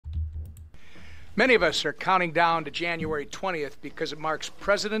Many of us are counting down to January 20th because it marks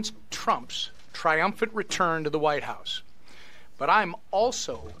President Trump's triumphant return to the White House. But I'm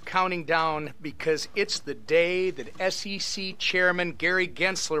also counting down because it's the day that SEC Chairman Gary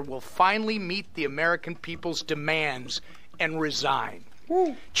Gensler will finally meet the American people's demands and resign.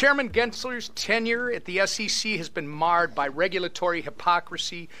 Chairman Gensler's tenure at the SEC has been marred by regulatory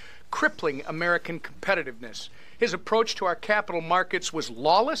hypocrisy, crippling American competitiveness. His approach to our capital markets was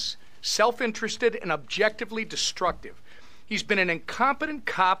lawless, self-interested, and objectively destructive. He's been an incompetent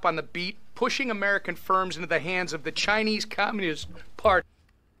cop on the beat, pushing American firms into the hands of the Chinese Communist Party.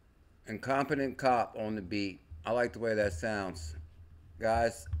 Incompetent cop on the beat. I like the way that sounds.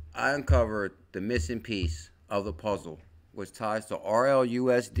 Guys, I uncovered the missing piece of the puzzle, which ties to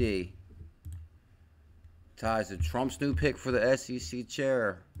RLUSD, ties to Trump's new pick for the SEC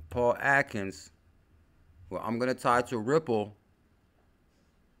chair, Paul Atkins. Well, I'm going to tie to Ripple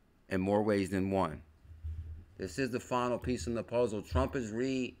in more ways than one. This is the final piece in the puzzle. Trump is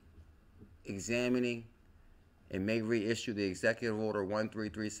re-examining and may reissue the Executive Order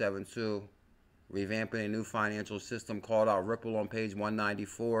 13372, revamping a new financial system called out Ripple on page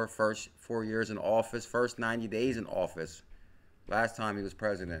 194. First 4 years in office, first 90 days in office. Last time he was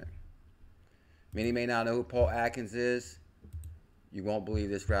president. Many may not know who Paul Atkins is. You won't believe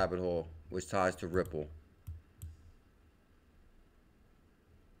this rabbit hole, which ties to Ripple.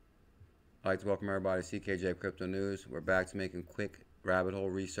 I'd like to welcome everybody to CKJ Crypto News. We're back to making quick rabbit hole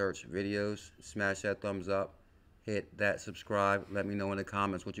research videos. Smash that thumbs up. Hit that subscribe. Let me know in the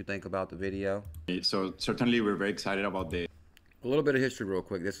comments what you think about the video. So certainly we're very excited about A little bit of history real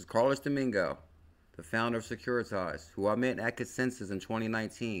quick. This is Carlos Domingo, the founder of Securitize, who I met at Consensus in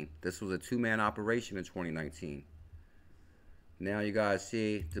 2019. This was a two-man operation in 2019. Now you guys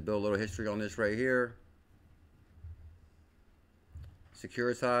see, to build a little history on this right here,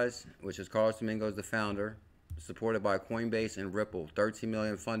 Securitize, which is Carlos Domingo is the founder, supported by Coinbase and Ripple, $13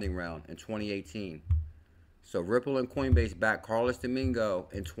 million funding round in 2018. So Ripple and Coinbase backed Carlos Domingo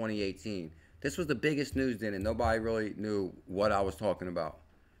in 2018. This was the biggest news then, and nobody really knew what I was talking about.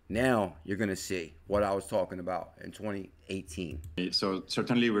 Now you're going to see what I was talking about in 2018. So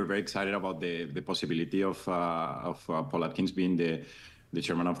certainly we're very excited about the possibility of Paul Atkins being the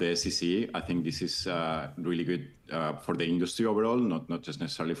chairman of the SEC. I think this is really good for the industry overall, not just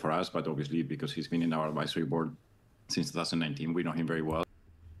necessarily for us, but obviously because he's been in our advisory board since 2019. We know him very well.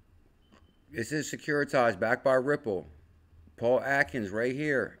 This is Securitize, backed by Ripple. Paul Atkins right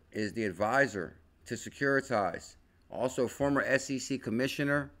here is the advisor to Securitize. Also former SEC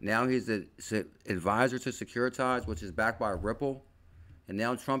commissioner. Now he's the advisor to Securitize, which is backed by Ripple. And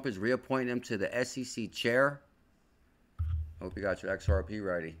now Trump is reappointing him to the SEC chair. Hope you got your XRP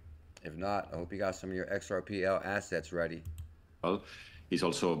ready. If not, I hope you got some of your XRPL assets ready. Well, he's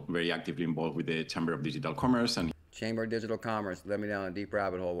also very actively involved with the Chamber of Digital Commerce. And Chamber of Digital Commerce, let me down a deep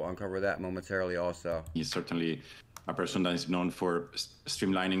rabbit hole. We'll uncover that momentarily also. He's certainly a person that is known for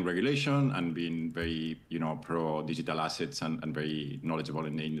streamlining regulation and being very, pro digital assets and very knowledgeable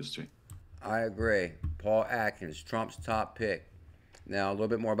in the industry. I agree. Paul Atkins, Trump's top pick. Now, a little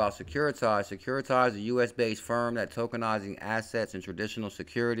bit more about Securitize. Securitize, a U.S.-based firm that tokenizing assets and traditional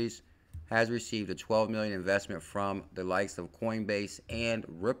securities, has received a $12 million investment from the likes of Coinbase and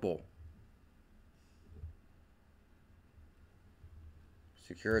Ripple.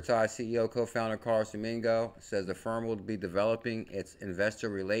 Securitize CEO, co-founder Carlos Domingo says the firm will be developing its investor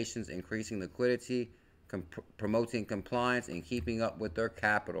relations, increasing liquidity, promoting compliance, and keeping up with their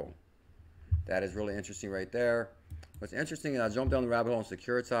capital. That is really interesting right there. What's interesting, and I jumped down the rabbit hole on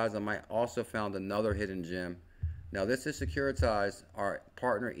Securitize, I might also found another hidden gem. Now this is Securitize, our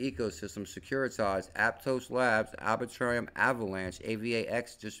partner ecosystem, Securitize, Aptos Labs, Arbitrarium, Avalanche,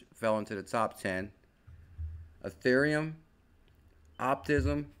 AVAX just fell into the top 10. Ethereum,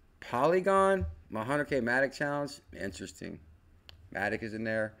 Optimism, Polygon, my 100K Matic challenge, interesting. Matic is in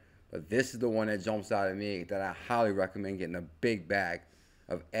there, but this is the one that jumps out at me that I highly recommend getting a big bag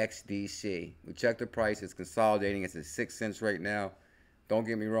of XDC. We checked the price, it's consolidating, it's at 6 cents right now. Don't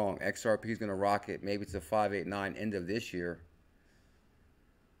get me wrong, XRP is going to rocket maybe to 589 end of this year,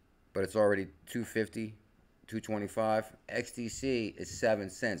 but it's already 250, 225. XDC is 7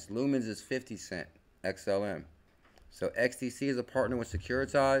 cents. Lumens is 50 cent XLM. So XDC is a partner with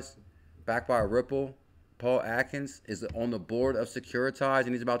Securitize, backed by Ripple. Paul Atkins is on the board of Securitize,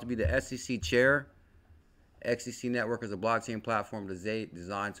 and he's about to be the SEC chair. XDC Network is a blockchain platform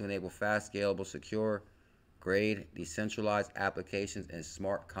designed to enable fast, scalable, secure, grade, decentralized applications and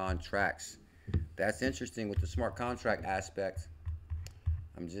smart contracts. That's interesting with the smart contract aspect.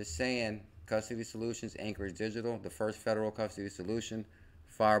 I'm just saying, Custody Solutions, Anchorage Digital, the first federal custody solution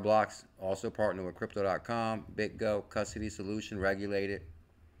Fireblocks also partnered with Crypto.com, BitGo, custody solution, regulated.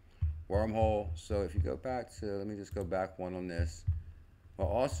 Wormhole. So if you go back to, let me just go back one on this. Well,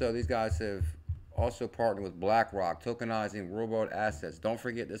 also, these guys have also partnered with BlackRock, tokenizing real-world assets. Don't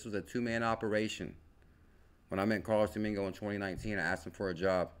forget, this was a two-man operation. When I met Carlos Domingo in 2019, I asked him for a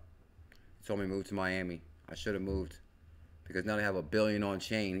job. He told me to move to Miami. I should have moved because now they have $1 billion on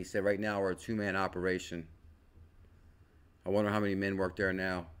chain. He said right now we're a two-man operation. I wonder how many men work there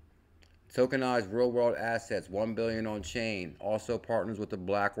now. Tokenized real-world assets, $1 billion on chain. Also partners with the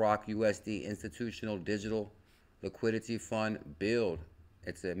BlackRock USD Institutional Digital Liquidity Fund Build.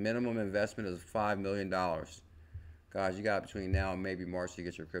 It's a minimum investment of $5 million. Guys, you got between now and maybe March to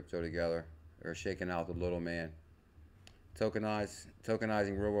get your crypto together or shaking out the little man.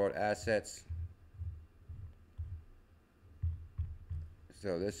 Tokenizing real-world assets.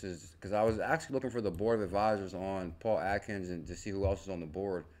 So this is, because I was actually looking for the board of advisors on Paul Atkins and to see who else is on the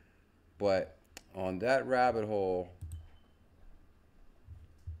board. But on that rabbit hole,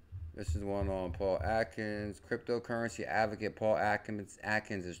 this is one on Paul Atkins. Cryptocurrency advocate Paul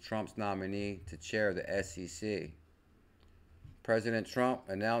Atkins is Trump's nominee to chair the SEC. President Trump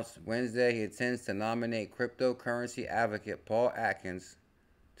announced Wednesday he intends to nominate cryptocurrency advocate Paul Atkins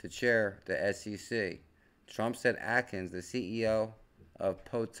to chair the SEC. Trump said Atkins, the CEO of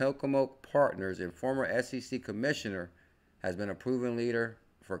Potomac Partners and former SEC commissioner, has been a proven leader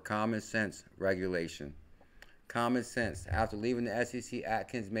for common sense regulation. Common sense. After leaving the SEC,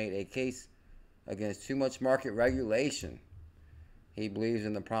 Atkins made a case against too much market regulation. He believes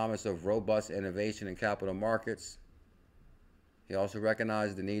in the promise of robust innovation in capital markets. He also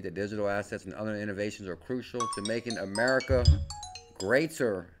recognized the need that digital assets and other innovations are crucial to making America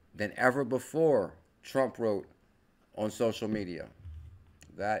greater than ever before, Trump wrote on social media.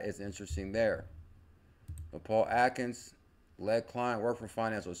 That is interesting there. But Paul Atkins led client work for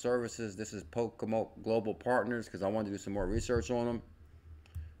financial services. This is Pocomo Global Partners because I wanted to do some more research on them.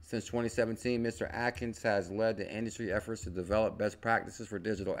 Since 2017, Mr. Atkins has led the industry efforts to develop best practices for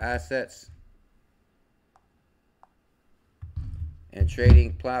digital assets and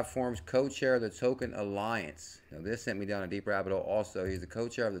trading platforms, co-chair of the Token Alliance. Now, this sent me down a deep rabbit hole also. He's the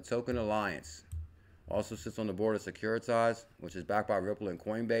co-chair of the Token Alliance. Also sits on the board of Securitize, which is backed by Ripple and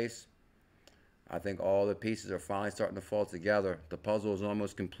Coinbase. I think all the pieces are finally starting to fall together. The puzzle is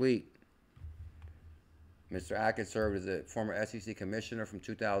almost complete. Mr. Atkins served as a former SEC commissioner from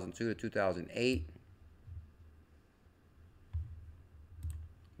 2002 to 2008.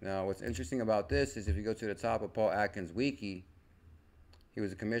 Now, what's interesting about this is if you go to the top of Paul Atkins' wiki, he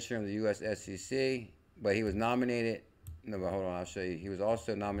was a commissioner of the U.S. SEC, but he was nominated. No, but hold on, I'll show you. He was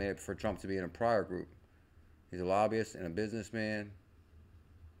also nominated for Trump to be in a prior group. He's a lobbyist and a businessman.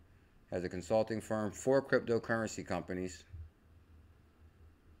 Has a consulting firm for cryptocurrency companies.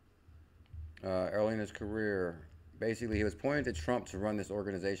 Early in his career, basically, he was pointing to Trump to run this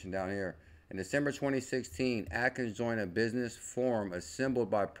organization down here. In December 2016, Atkins joined a business forum assembled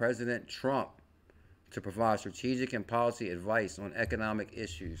by President Trump to provide strategic and policy advice on economic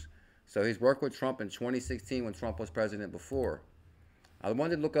issues. So he's worked with Trump in 2016 when Trump was president before. I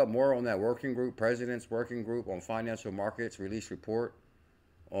wanted to look up more on that working group, President's Working Group on Financial Markets released report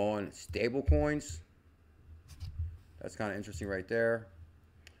on stablecoins. That's kind of interesting right there.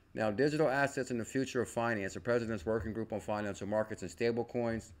 Now, digital assets in the future of finance, the President's Working Group on Financial Markets and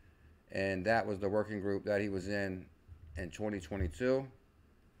Stablecoins, and that was the working group that he was in 2022,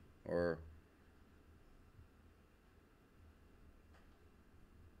 or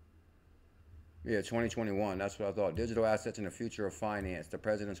yeah, 2021. That's what I thought. Digital assets in the future of finance, the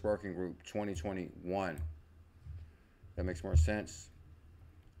President's Working Group, 2021. That makes more sense.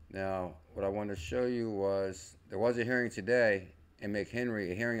 Now, what I wanted to show you was there was a hearing today in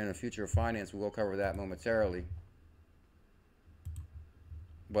McHenry, a hearing on the future of finance. We'll cover that momentarily.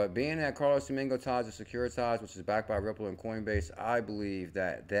 But being that Carlos Domingo ties to Securitize, which is backed by Ripple and Coinbase, I believe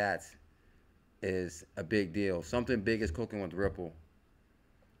that that is a big deal. Something big is cooking with Ripple.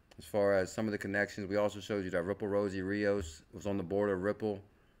 As far as some of the connections, we also showed you that Ripple Rosie Rios was on the board of Ripple.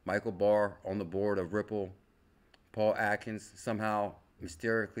 Michael Barr on the board of Ripple. Paul Atkins somehow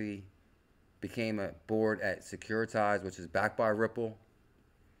mysteriously became a board at Securitize, which is backed by Ripple.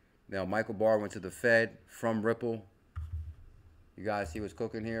 Now, Michael Barr went to the Fed from Ripple. You guys see what's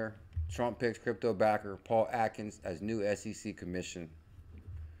cooking here? Trump picks crypto backer Paul Atkins as new SEC commission.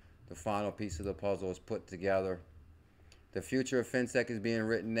 The final piece of the puzzle is put together. The future of FinTech is being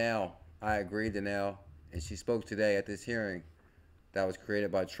written now. I agreed to now, and she spoke today at this hearing that was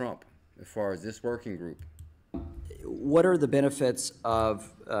created by Trump as far as this working group. What are the benefits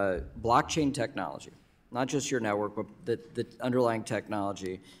of blockchain technology? not just your network, but the underlying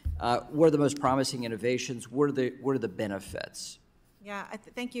technology. What are the most promising innovations? What are the benefits? Yeah,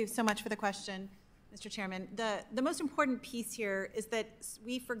 thank you so much for the question, Mr. Chairman. The most important piece here is that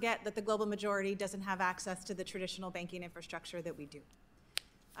we forget that the global majority doesn't have access to the traditional banking infrastructure that we do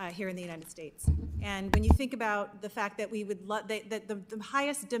here in the United States. And when you think about the fact that we would that the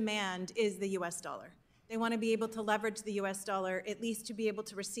highest demand is the US dollar. They want to be able to leverage the US dollar, at least to be able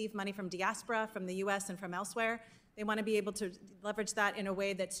to receive money from diaspora, from the US and from elsewhere. They want to be able to leverage that in a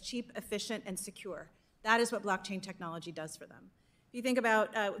way that's cheap, efficient, and secure. That is what blockchain technology does for them. If you think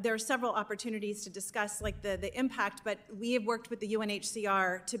about, there are several opportunities to discuss like the impact, but we have worked with the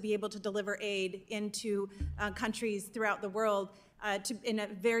UNHCR to be able to deliver aid into countries throughout the world in a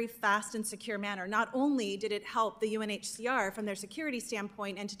very fast and secure manner. Not only did it help the UNHCR from their security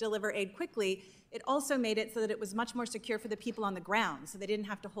standpoint and to deliver aid quickly, it also made it so that it was much more secure for the people on the ground, so they didn't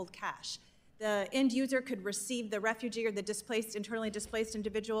have to hold cash. The end user could receive, the refugee or the internally displaced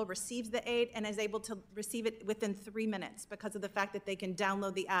individual receives the aid and is able to receive it within 3 minutes because of the fact that they can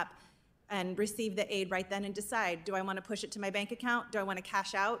download the app and receive the aid right then and decide, do I want to push it to my bank account? Do I want to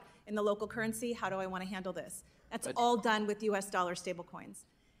cash out in the local currency? How do I want to handle this? That's all done with US dollar stablecoins.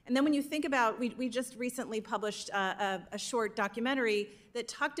 And then when you think about, we just recently published a short documentary that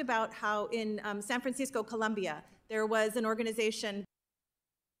talked about how in San Francisco, Colombia, there was an organization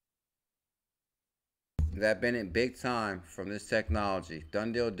that benefit big time from this technology.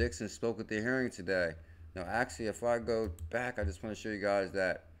 Dundale Dixon spoke at the hearing today. Now, actually, if I go back, I just want to show you guys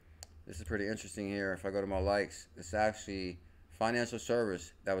that this is pretty interesting here. If I go to my likes, it's actually financial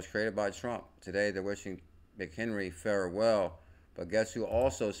service that was created by Trump. Today, they're wishing McHenry farewell. But guess who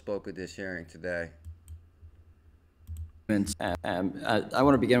also spoke at this hearing today? I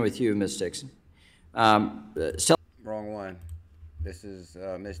want to begin with you, Ms. Dixon. Wrong one. This is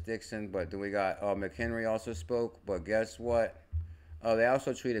Ms. Dixon, but then we got McHenry also spoke. But guess what? They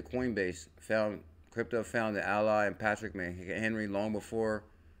also treated Coinbase, crypto founder Ally and Patrick McHenry long before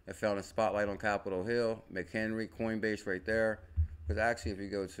it found a spotlight on Capitol Hill. McHenry, Coinbase right there. Because actually, if you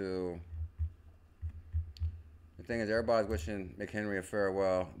go to the thing is, everybody's wishing McHenry a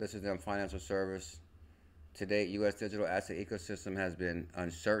farewell. This is them financial service. To date, U.S. digital asset ecosystem has been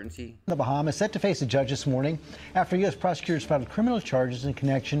uncertainty. The Bahamas set to face a judge this morning after U.S. prosecutors filed criminal charges in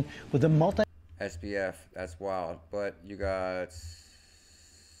connection with the SBF. That's wild. But you got...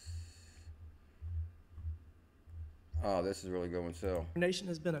 Oh, this is really good one too. Our nation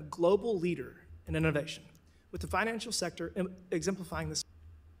has been a global leader in innovation, with the financial sector exemplifying this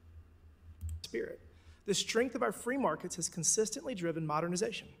spirit. The strength of our free markets has consistently driven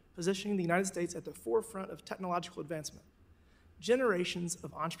modernization, positioning the United States at the forefront of technological advancement. Generations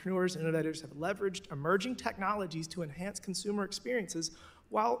of entrepreneurs and innovators have leveraged emerging technologies to enhance consumer experiences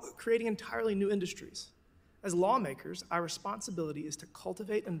while creating entirely new industries. As lawmakers, our responsibility is to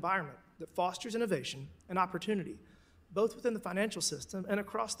cultivate an environment that fosters innovation and opportunity, both within the financial system and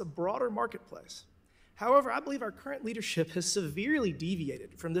across the broader marketplace. However, I believe our current leadership has severely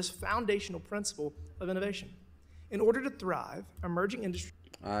deviated from this foundational principle of innovation. In order to thrive, emerging industries...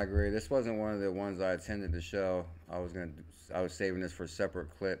 I agree. This wasn't one of the ones I attended the show. I was saving this for separate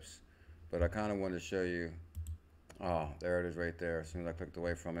clips, but I kind of wanted to show you. Oh, there it is right there, as soon as I clicked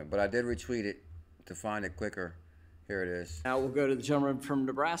away from it. But I did retweet it to find it quicker. Here it is. Now we'll go to the gentleman from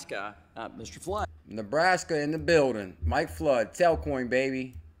Nebraska, Mr. Flood. Nebraska in the building. Mike Flood, Telcoin,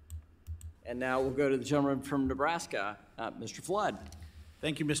 baby. And now we'll go to the gentleman from Nebraska, Mr. Flood.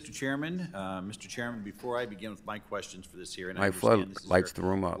 Thank you, Mr. Chairman. Mr. Chairman, before I begin with my questions for this hearing, Mike Flood lights the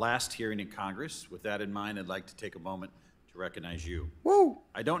room up. Last hearing in Congress. With that in mind, I'd like to take a moment to recognize you. Woo!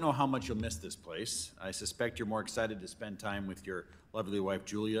 I don't know how much you'll miss this place. I suspect you're more excited to spend time with your lovely wife,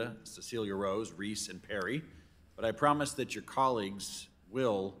 Julia, Cecilia Rose, Reese, and Perry. But I promise that your colleagues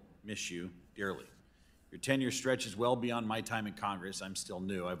will miss you dearly. Your tenure stretches well beyond my time in Congress. I'm still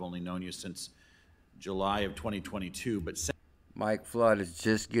new. I've only known you since July of 2022. But Mike Flood is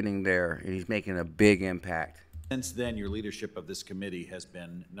just getting there, and he's making a big impact. Since then, your leadership of this committee has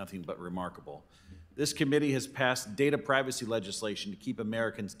been nothing but remarkable. This committee has passed data privacy legislation to keep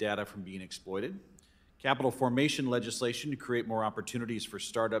Americans' data from being exploited, capital formation legislation to create more opportunities for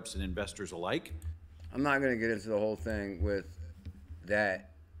startups and investors alike. I'm not going to get into the whole thing with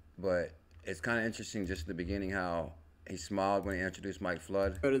that, but it's kind of interesting just at the beginning how he smiled when he introduced Mike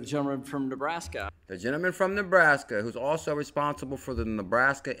Flood. Go to the gentleman from Nebraska. The gentleman from Nebraska, who's also responsible for the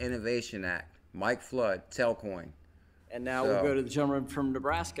Nebraska Innovation Act, Mike Flood, Telcoin. And now we'll go to the gentleman from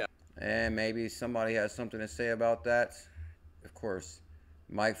Nebraska. And maybe somebody has something to say about that. Of course,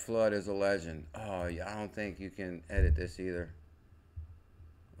 Mike Flood is a legend. Oh, yeah, I don't think you can edit this either.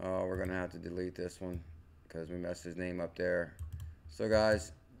 Oh, we're going to have to delete this one. because we messed his name up there. So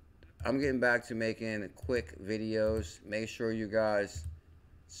guys, I'm getting back to making quick videos. Make sure you guys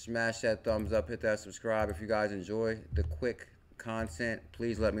smash that thumbs up, hit that subscribe. If you guys enjoy the quick content,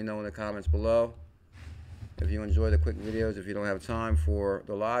 please let me know in the comments below. If you enjoy the quick videos, if you don't have time for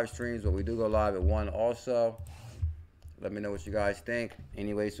the live streams, but we do go live at 1 also. Let me know what you guys think.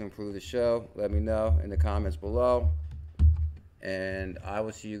 Any ways to improve the show, let me know in the comments below. And I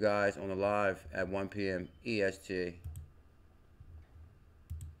will see you guys on the live at 1 p.m. EST.